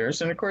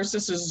legislators. And of course,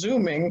 this is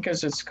Zooming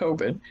because it's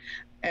COVID.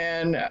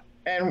 And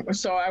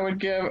so I would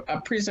give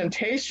a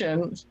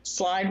presentation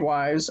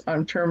slide-wise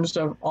in terms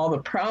of all the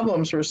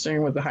problems we're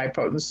seeing with the high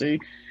potency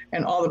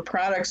and all the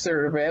products that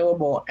are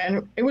available.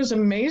 And it was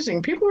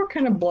amazing. People were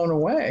kind of blown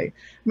away.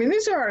 I mean,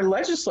 these are our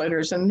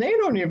legislators, and they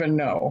don't even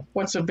know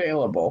what's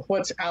available,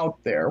 what's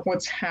out there,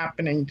 what's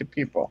happening to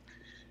people.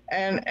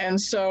 And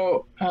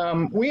so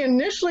we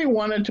initially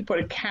wanted to put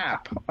a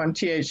cap on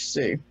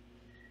THC,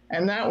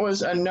 and that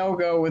was a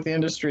no-go with the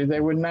industry. They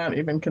would not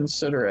even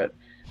consider it.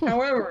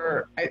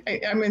 However,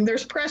 I mean,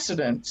 there's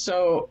precedent.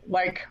 So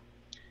like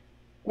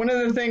one of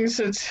the things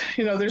that's,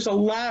 there's a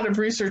lot of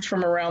research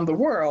from around the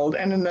world,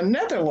 and in the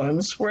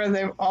Netherlands, where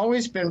they've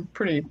always been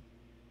pretty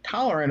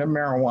tolerant of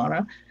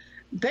marijuana,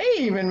 they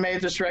even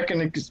made this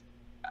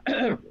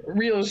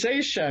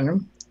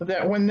realization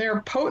that when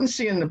their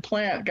potency in the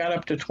plant got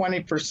up to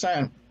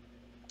 20%,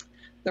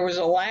 there was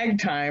a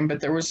lag time, but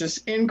there was this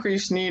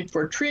increased need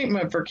for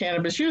treatment for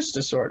cannabis use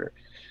disorder.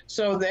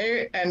 So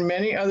they and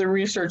many other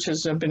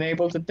researchers have been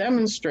able to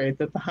demonstrate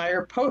that the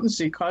higher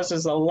potency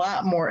causes a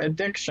lot more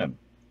addiction.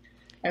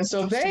 And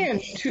so they,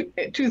 in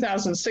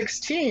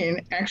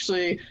 2016,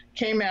 actually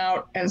came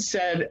out and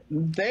said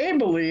they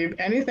believe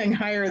anything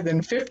higher than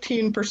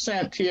 15%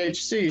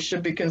 THC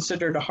should be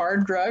considered a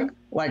hard drug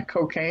like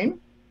cocaine.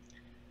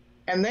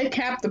 And they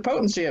capped the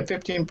potency at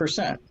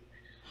 15%.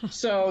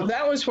 So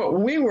that was what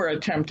we were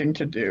attempting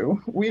to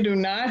do. We do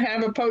not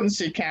have a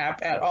potency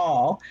cap at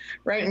all.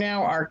 Right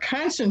now, our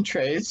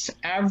concentrates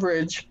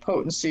average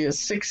potency is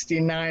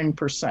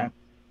 69%.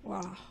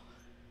 Wow.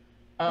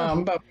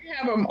 But we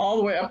have them all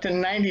the way up to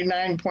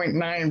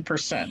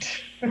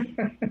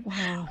 99.9%.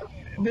 Wow.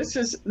 This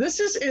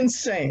is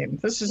insane.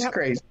 This is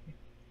crazy.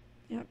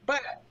 Yep. But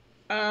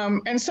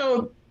and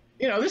so,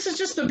 you know, this is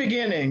just the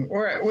beginning.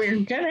 We're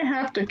going to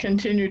have to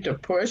continue to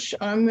push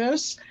on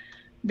this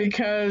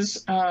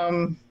because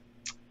I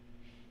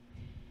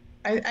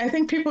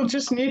think people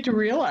just need to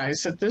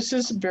realize that this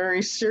is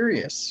very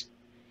serious.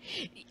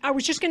 I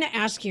was just going to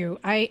ask you,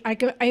 I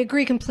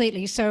agree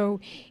completely. So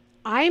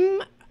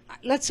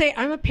let's say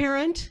I'm a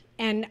parent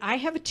and I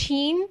have a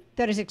teen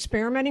that is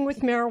experimenting with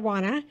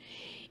marijuana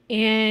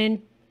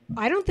and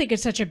I don't think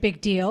it's such a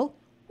big deal.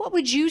 What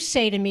would you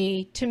say to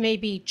me to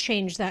maybe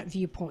change that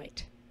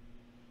viewpoint?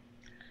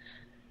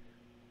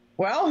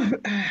 Well,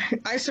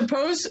 I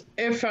suppose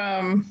if,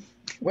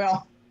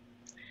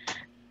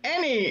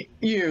 any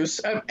use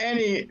of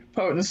any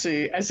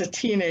potency as a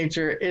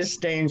teenager is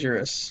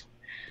dangerous.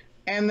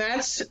 And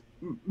that's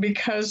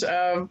because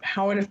of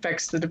how it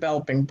affects the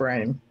developing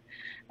brain.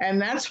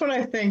 And that's what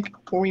I think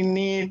we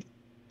need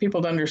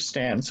people to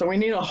understand. So we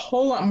need a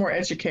whole lot more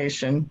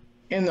education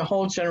in the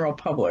whole general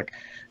public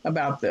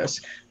about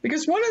this.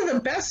 Because one of the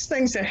best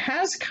things that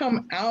has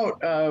come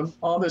out of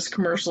all this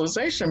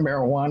commercialization of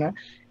marijuana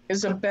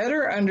is a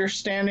better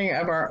understanding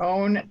of our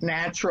own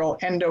natural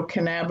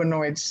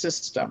endocannabinoid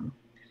system.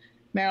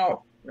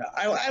 Now,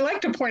 I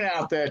like to point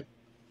out that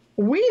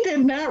we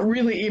did not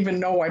really even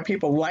know why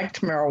people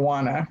liked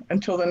marijuana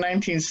until the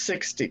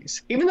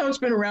 1960s. Even though it's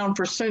been around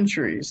for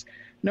centuries,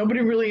 nobody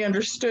really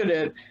understood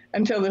it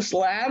until this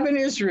lab in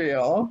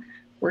Israel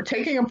were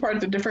taking apart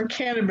the different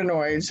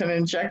cannabinoids and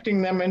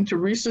injecting them into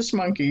rhesus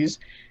monkeys.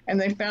 And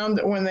they found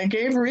that when they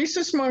gave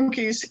rhesus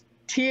monkeys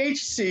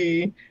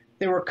THC,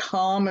 they were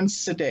calm and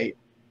sedate.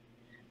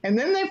 And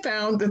then they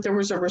found that there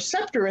was a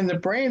receptor in the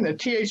brain that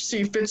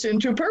THC fits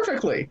into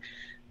perfectly.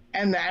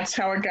 And that's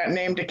how it got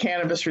named a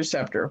cannabis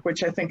receptor,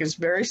 which I think is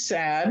very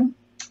sad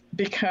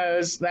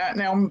because that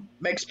now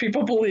makes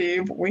people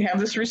believe we have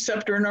this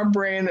receptor in our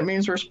brain that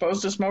means we're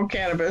supposed to smoke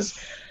cannabis.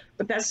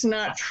 But that's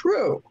not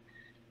true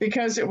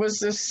because it was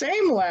the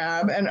same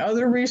lab and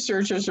other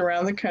researchers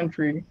around the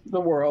country, the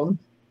world,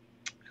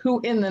 who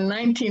in the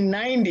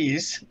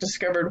 1990s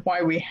discovered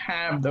why we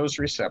have those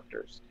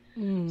receptors.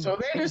 So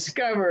they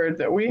discovered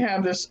that we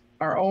have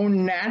our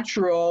own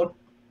natural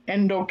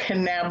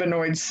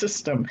endocannabinoid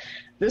system.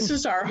 This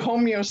is our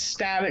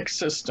homeostatic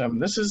system.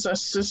 This is a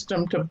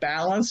system to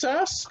balance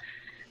us.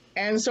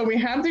 And so we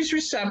have these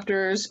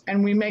receptors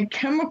and we make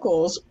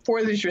chemicals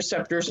for these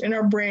receptors in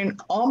our brain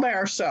all by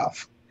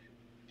ourselves.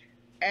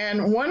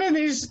 And one of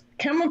these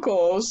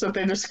chemicals that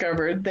they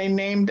discovered, they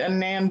named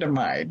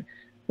anandamide,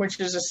 which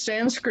is a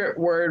Sanskrit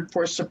word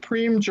for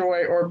supreme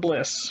joy or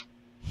bliss.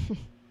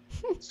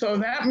 So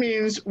that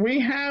means we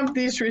have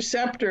these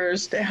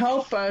receptors to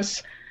help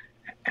us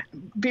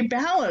be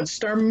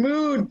balanced, our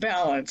mood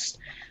balanced.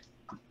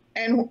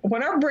 And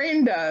what our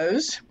brain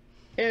does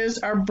is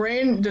our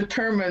brain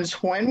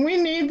determines when we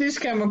need these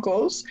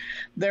chemicals.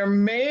 They're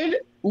made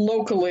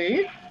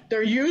locally,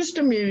 they're used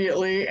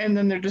immediately, and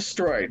then they're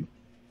destroyed.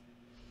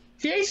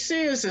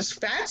 THC is this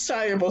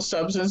fat-soluble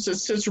substance that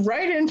sits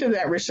right into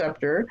that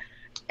receptor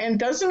and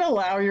doesn't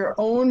allow your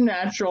own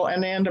natural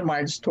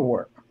anandamides to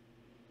work.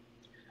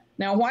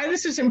 Now, why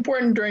this is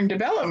important during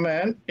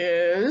development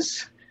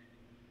is,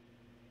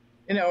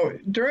 you know,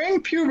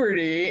 during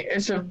puberty,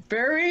 it's a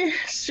very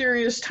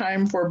serious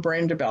time for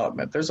brain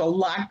development. There's a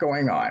lot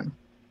going on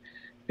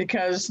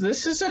because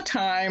this is a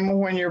time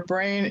when your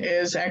brain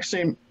is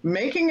actually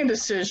making a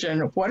decision.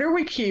 What are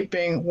we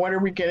keeping? What are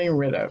we getting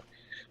rid of?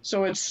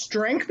 So it's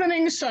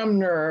strengthening some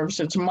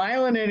nerves, it's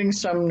myelinating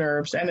some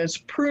nerves, and it's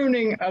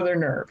pruning other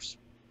nerves.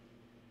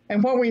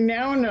 And what we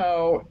now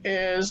know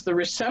is the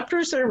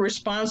receptors that are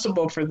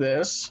responsible for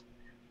this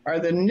are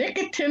the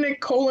nicotinic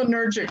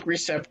cholinergic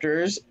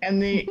receptors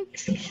and the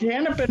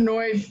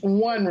cannabinoid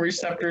 1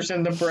 receptors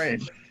in the brain.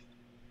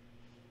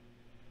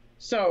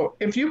 So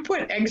if you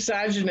put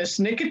exogenous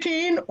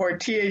nicotine or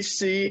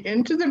THC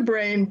into the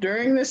brain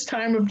during this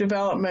time of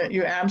development,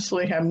 you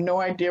absolutely have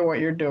no idea what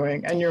you're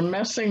doing, and you're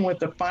messing with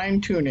the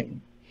fine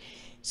tuning.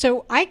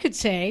 So I could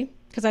say,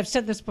 because I've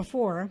said this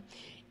before,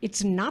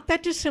 it's not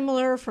that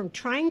dissimilar from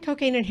trying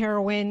cocaine and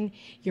heroin.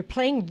 You're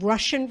playing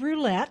Russian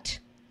roulette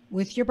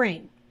with your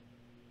brain.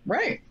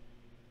 Right.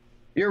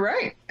 You're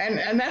right.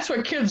 And that's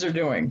what kids are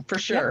doing, for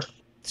sure. Yep.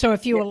 So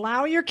if you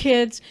allow your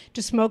kids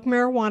to smoke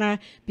marijuana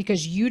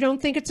because you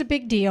don't think it's a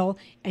big deal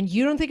and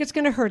you don't think it's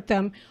going to hurt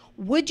them,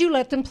 would you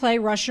let them play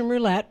Russian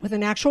roulette with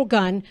an actual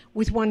gun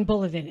with one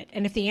bullet in it?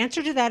 And if the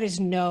answer to that is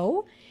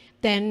no,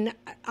 then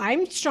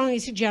I'm strongly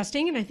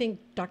suggesting, and I think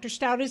Dr.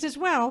 Stuyt is as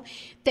well,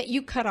 that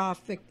you cut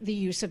off the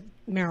use of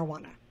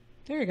marijuana.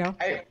 There you go.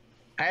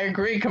 I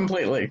agree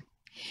completely.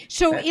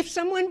 So if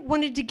someone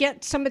wanted to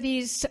get some of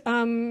these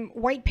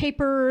white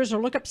papers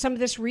or look up some of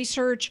this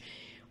research,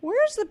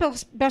 where's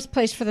the best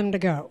place for them to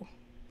go,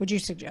 would you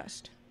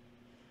suggest?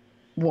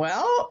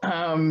 Well,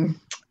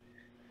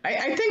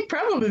 I think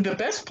probably the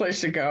best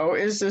place to go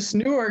is this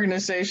new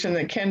organization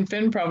that Ken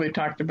Finn probably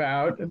talked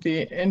about.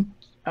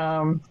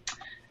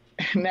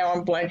 Now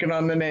I'm blanking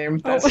on the name.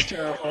 That's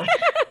terrible.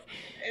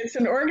 It's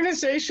an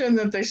organization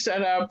that they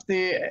set up,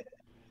 the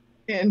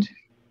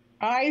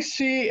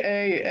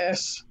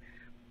ICAS.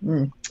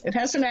 It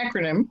has an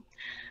acronym.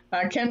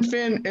 Ken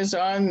Finn is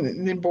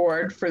on the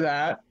board for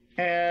that,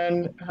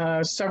 and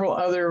several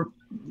other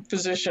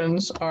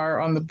physicians are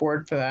on the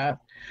board for that.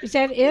 Is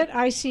that it,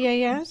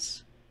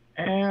 ICAS?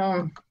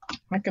 I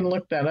can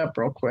look that up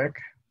real quick.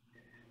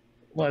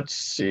 Let's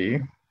see.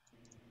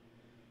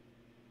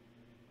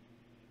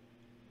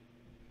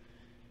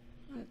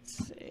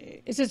 Let's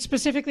see. Is it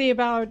specifically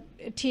about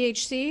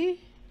THC?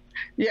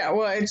 Yeah,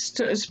 well, it's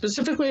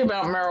specifically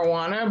about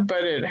marijuana,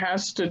 but it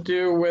has to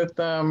do with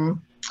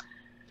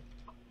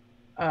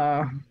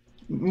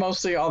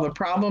mostly all the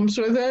problems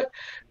with it.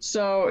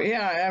 So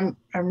yeah,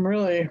 I'm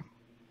really.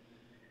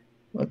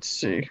 Let's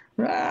see.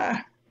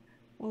 Well,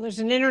 there's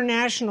an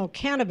International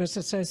Cannabis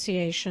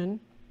Association,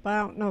 but I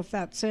don't know if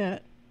that's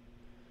it.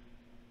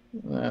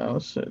 No,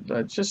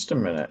 just a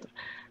minute.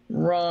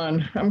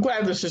 Ron, I'm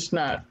glad this is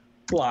not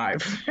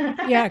live.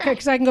 Yeah,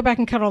 because I can go back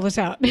and cut all this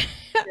out. Yeah.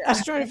 I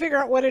was trying to figure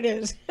out what it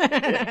is.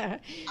 IASIC.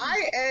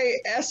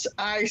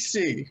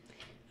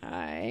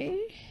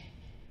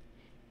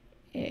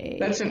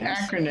 That's an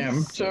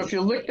acronym. So if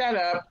you look that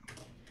up,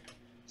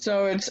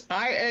 so it's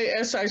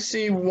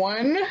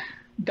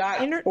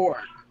IASIC1.org.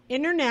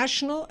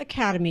 International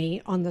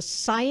Academy on the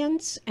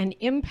Science and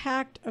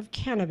Impact of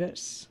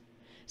Cannabis.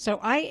 So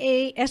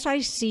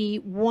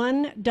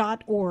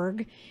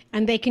IASIC1.org,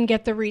 and they can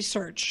get the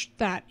research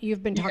that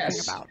you've been talking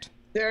about.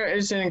 There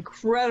is an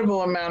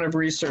incredible amount of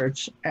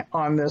research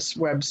on this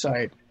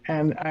website,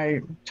 and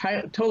I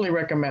totally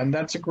recommend.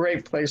 That's a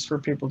great place for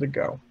people to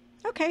go.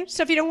 Okay,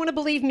 so if you don't want to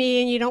believe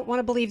me and you don't want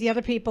to believe the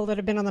other people that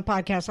have been on the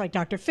podcast like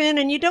Dr. Finn,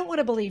 and you don't want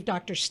to believe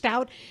Dr.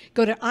 Stuyt,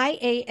 go to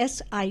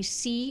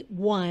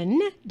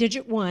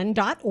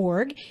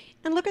IASIC1.org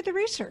and look at the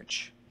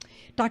research.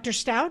 Dr.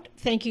 Stuyt,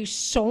 thank you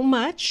so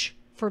much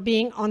for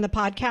being on the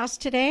podcast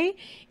today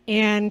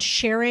and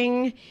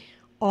sharing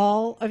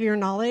all of your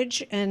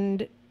knowledge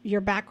and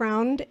your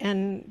background,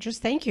 and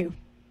just thank you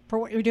for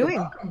what you're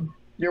doing.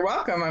 You're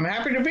welcome. I'm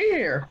happy to be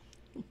here.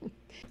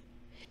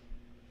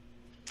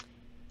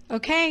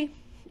 Okay,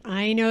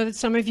 I know that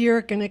some of you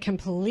are going to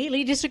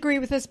completely disagree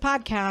with this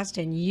podcast,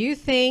 and you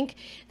think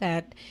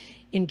that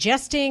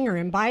ingesting or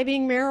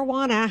imbibing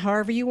marijuana,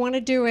 however you want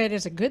to do it,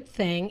 is a good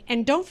thing.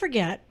 And don't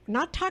forget,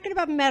 not talking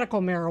about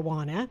medical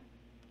marijuana,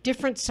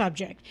 different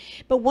subject.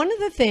 But one of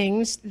the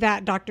things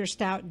that Dr.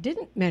 Stuyt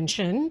didn't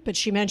mention, but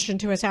she mentioned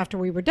to us after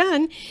we were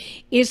done,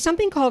 is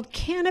something called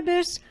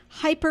cannabis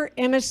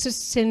hyperemesis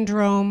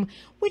syndrome,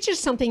 which is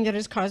something that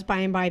is caused by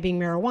imbibing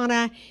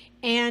marijuana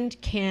and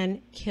can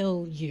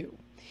kill you.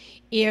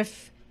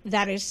 If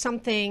that is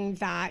something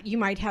that you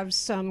might have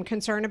some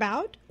concern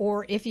about,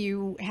 or if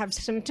you have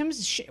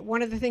symptoms,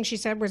 one of the things she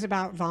said was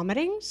about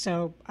vomiting.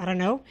 So I don't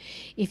know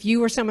if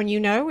you or someone you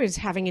know is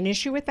having an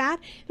issue with that.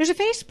 There's a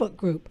Facebook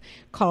group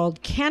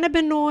called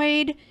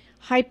Cannabinoid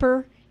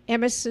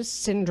Hyperemesis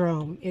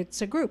Syndrome.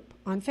 It's a group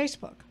on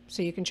Facebook,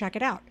 so you can check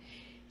it out.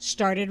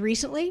 Started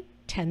recently,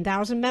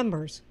 10,000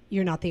 members.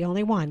 You're not the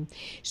only one.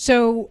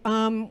 So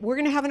we're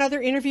going to have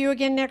another interview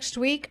again next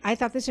week. I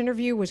thought this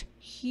interview was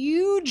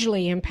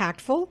hugely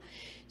impactful.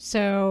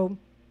 So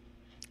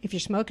if you're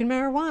smoking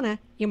marijuana,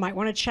 you might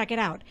want to check it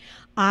out.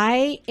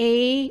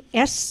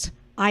 IASIC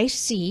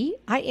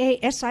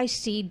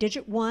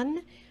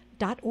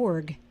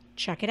digit1.org.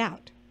 Check it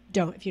out.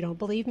 If you don't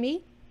believe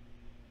me,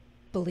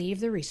 believe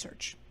the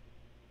research.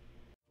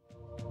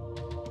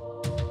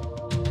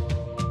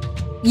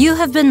 You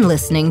have been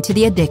listening to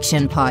the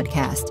Addiction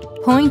Podcast,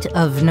 Point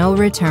of No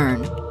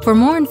Return. For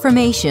more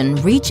information,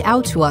 reach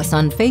out to us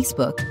on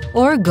Facebook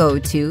or go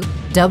to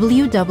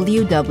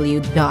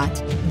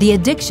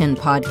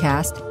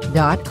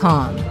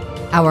www.theaddictionpodcast.com.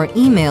 Our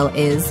email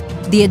is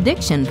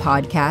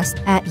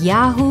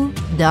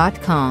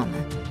theaddictionpodcast@yahoo.com.